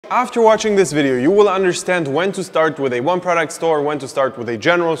After watching this video, you will understand when to start with a one-product store, when to start with a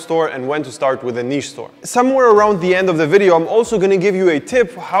general store, and when to start with a niche store. Somewhere around the end of the video, I'm also going to give you a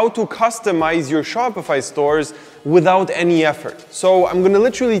tip how to customize your Shopify stores without any effort. So I'm going to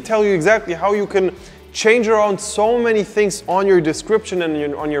literally tell you exactly how you can change around so many things on your description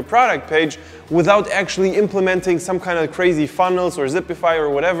and on your product page without actually implementing some kind of crazy funnels or Zipify or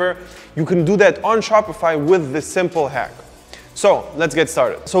whatever. You can do that on Shopify with this simple hack. So let's get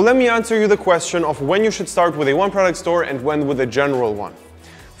started. So let me answer you the question of when you should start with a one-product store and when with a general one.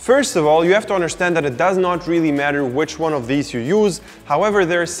 First of all, you have to understand that it does not really matter which one of these you use. However,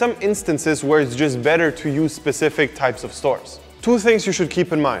 there are some instances where it's just better to use specific types of stores. Two things you should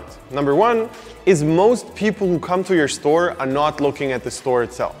keep in mind. Number one is most people who come to your store are not looking at the store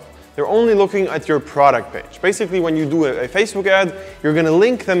itself. They're only looking at your product page. Basically, when you do a Facebook ad, you're going to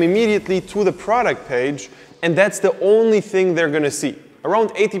link them immediately to the product page, and that's the only thing they're going to see. Around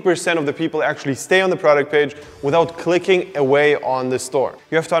 80% of the people actually stay on the product page without clicking away on the store.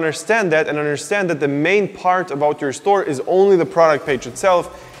 You have to understand that and understand that the main part about your store is only the product page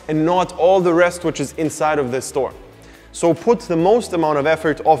itself and not all the rest which is inside of the store. So put the most amount of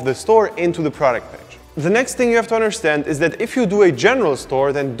effort of the store into the product page. The next thing you have to understand is that if you do a general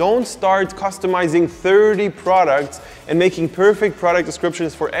store, then don't start customizing 30 products and making perfect product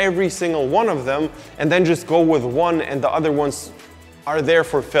descriptions for every single one of them and then just go with one and the other ones are there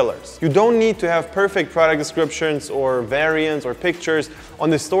for fillers. You don't need to have perfect product descriptions or variants or pictures on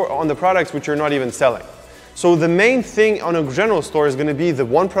the products which you're not even selling. So the main thing on a general store is going to be the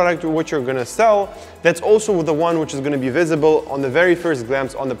one product which you're going to sell. That's also the one which is going to be visible on the very first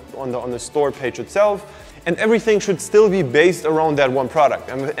glance on the store page itself. And everything should still be based around that one product.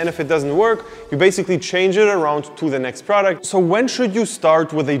 And if it doesn't work, you basically change it around to the next product. So when should you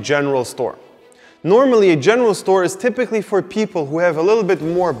start with a general store? Normally, a general store is typically for people who have a little bit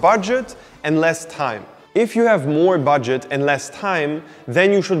more budget and less time. If you have more budget and less time,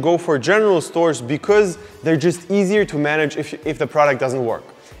 then you should go for general stores because they're just easier to manage if the product doesn't work.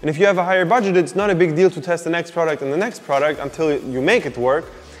 And if you have a higher budget, it's not a big deal to test the next product and the next product until you make it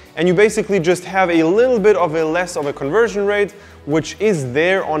work. And you basically just have a little bit of a less of a conversion rate, which is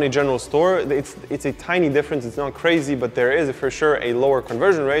there on a general store. It's a tiny difference, it's not crazy, but there is for sure a lower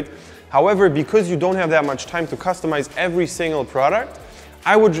conversion rate. However, because you don't have that much time to customize every single product,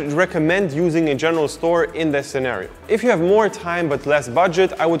 I would recommend using a general store in this scenario. If you have more time but less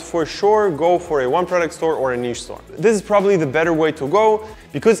budget, I would for sure go for a one-product store or a niche store. This is probably the better way to go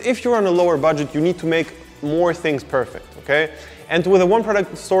because if you're on a lower budget, you need to make more things perfect, okay? And with a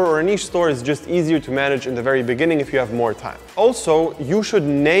one-product store or a niche store, it's just easier to manage in the very beginning if you have more time. Also, you should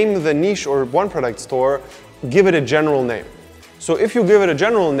name the niche or one-product store, give it a general name. So if you give it a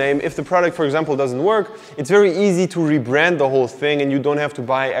general name, if the product, for example, doesn't work, it's very easy to rebrand the whole thing and you don't have to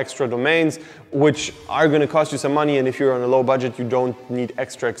buy extra domains, which are going to cost you some money, and if you're on a low budget, you don't need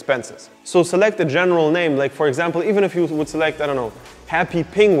extra expenses. So select a general name, like for example, even if you would select, I don't know, Happy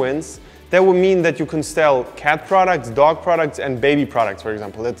Penguins, that would mean that you can sell cat products, dog products, and baby products, for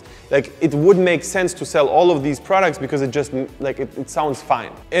example. It would make sense to sell all of these products because it sounds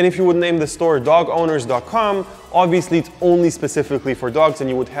fine. And if you would name the store dogowners.com, obviously it's only specifically for dogs and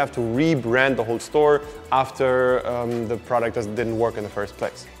you would have to rebrand the whole store after the product didn't work in the first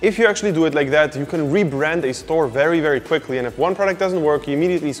place. If you actually do it like that, you can rebrand a store very, very quickly, and if one product doesn't work, you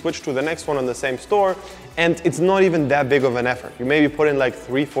immediately switch to the next one on the same store, and it's not even that big of an effort. You maybe put in like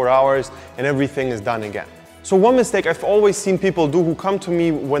 3-4 hours and everything is done again. So one mistake I've always seen people do who come to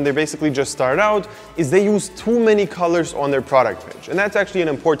me when they basically just start out is they use too many colors on their product page, and that's actually an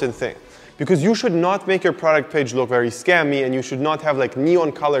important thing. Because you should not make your product page look very scammy, and you should not have like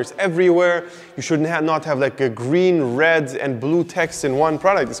neon colors everywhere. You should not have like a green, red, and blue text in one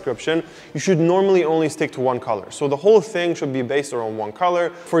product description. You should normally only stick to one color. So the whole thing should be based around one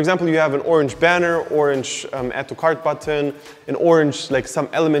color. For example, you have an orange banner, orange add to cart button, an orange like some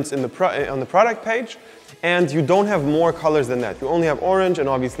elements on the product page. And you don't have more colors than that. You only have orange and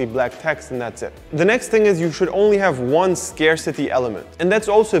obviously black text, and that's it. The next thing is you should only have one scarcity element. And that's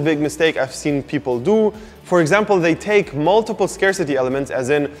also a big mistake I've seen people do. For example, they take multiple scarcity elements, as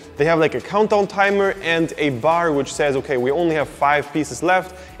in they have like a countdown timer and a bar which says, okay, we only have 5 pieces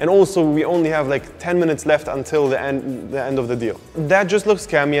left, and also we only have like 10 minutes left until the end of the deal. That just looks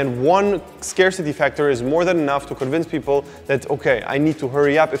scammy, and one scarcity factor is more than enough to convince people that, okay, I need to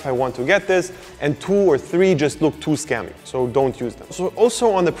hurry up if I want to get this, and 2 or 3 just look too scammy, so don't use them. So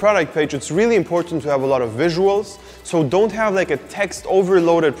also on the product page, it's really important to have a lot of visuals. So don't have like a text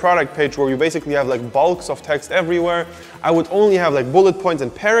overloaded product page where you basically have like bulks of text everywhere. I would only have like bullet points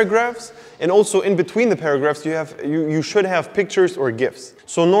and paragraphs, And also in between the paragraphs, you should have pictures or GIFs.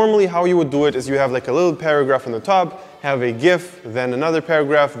 So normally how you would do it is you have like a little paragraph on the top, have a GIF, then another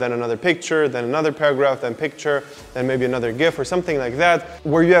paragraph, then another picture, then another paragraph, then picture, then maybe another GIF or something like that,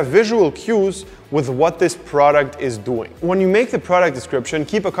 where you have visual cues with what this product is doing. When you make the product description,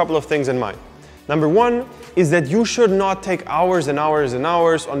 keep a couple of things in mind. Number one is that you should not take hours and hours and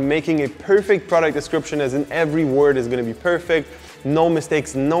hours on making a perfect product description, as in every word is going to be perfect, no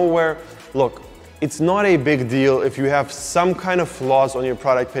mistakes nowhere. Look, it's not a big deal if you have some kind of flaws on your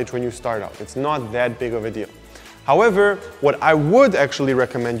product page when you start out. It's not that big of a deal. However, what I would actually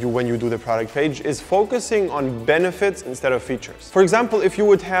recommend you when you do the product page is focusing on benefits instead of features. For example, if you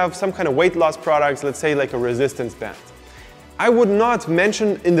would have some kind of weight loss products, let's say like a resistance band, I would not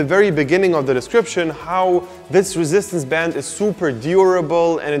mention in the very beginning of the description how this resistance band is super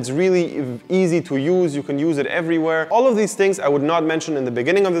durable and it's really easy to use, you can use it everywhere. All of these things I would not mention in the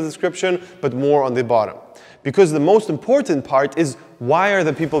beginning of the description, but more on the bottom. Because the most important part is why are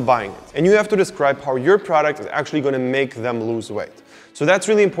the people buying it? And you have to describe how your product is actually going to make them lose weight. So that's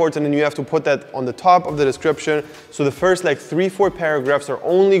really important, and you have to put that on the top of the description. So the first like 3-4 paragraphs are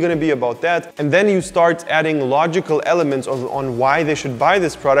only going to be about that. And then you start adding logical elements on why they should buy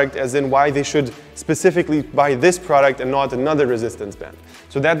this product, as in why they should specifically buy this product and not another resistance band.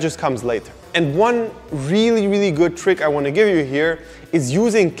 So that just comes later. And one really, really good trick I want to give you here is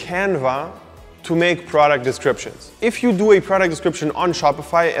using Canva to make product descriptions. If you do a product description on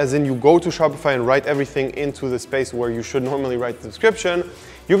Shopify, as in you go to Shopify and write everything into the space where you should normally write the description,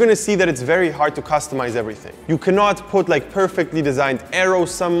 you're gonna see that it's very hard to customize everything. You cannot put like perfectly designed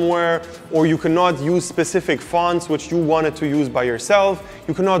arrows somewhere, or you cannot use specific fonts which you wanted to use by yourself.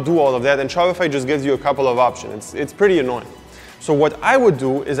 You cannot do all of that, and Shopify just gives you a couple of options. It's pretty annoying. So what I would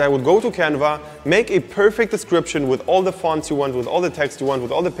do is I would go to Canva, make a perfect description with all the fonts you want, with all the text you want,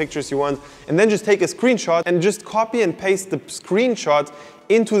 with all the pictures you want, and then just take a screenshot and just copy and paste the screenshot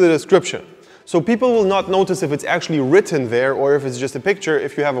into the description. So people will not notice if it's actually written there or if it's just a picture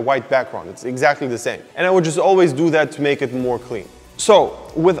if you have a white background. It's exactly the same. And I would just always do that to make it more clean.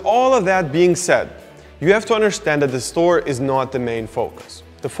 So with all of that being said, you have to understand that the store is not the main focus.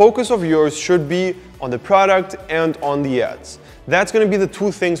 The focus of yours should be on the product and on the ads. That's going to be the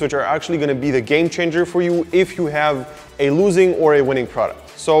two things which are actually going to be the game changer for you if you have a losing or a winning product.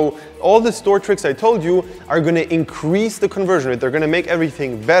 So all the store tricks I told you are going to increase the conversion rate. They're going to make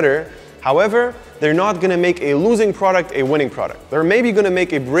everything better. However, they're not going to make a losing product a winning product. They're maybe going to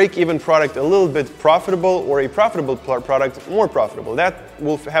make a break-even product a little bit profitable, or a profitable product more profitable. That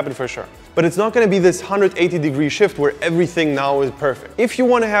will happen for sure. But it's not going to be this 180-degree shift where everything now is perfect. If you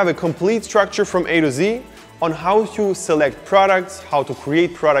want to have a complete structure from A to Z on how to select products, how to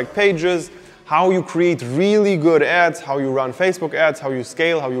create product pages, how you create really good ads, how you run Facebook ads, how you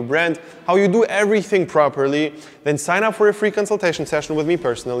scale, how you brand, how you do everything properly, then sign up for a free consultation session with me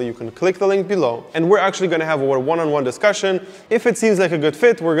personally. You can click the link below, and we're actually going to have a one-on-one discussion. If it seems like a good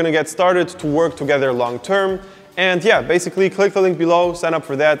fit, we're going to get started to work together long term. And yeah, basically click the link below, sign up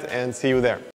for that, and see you there.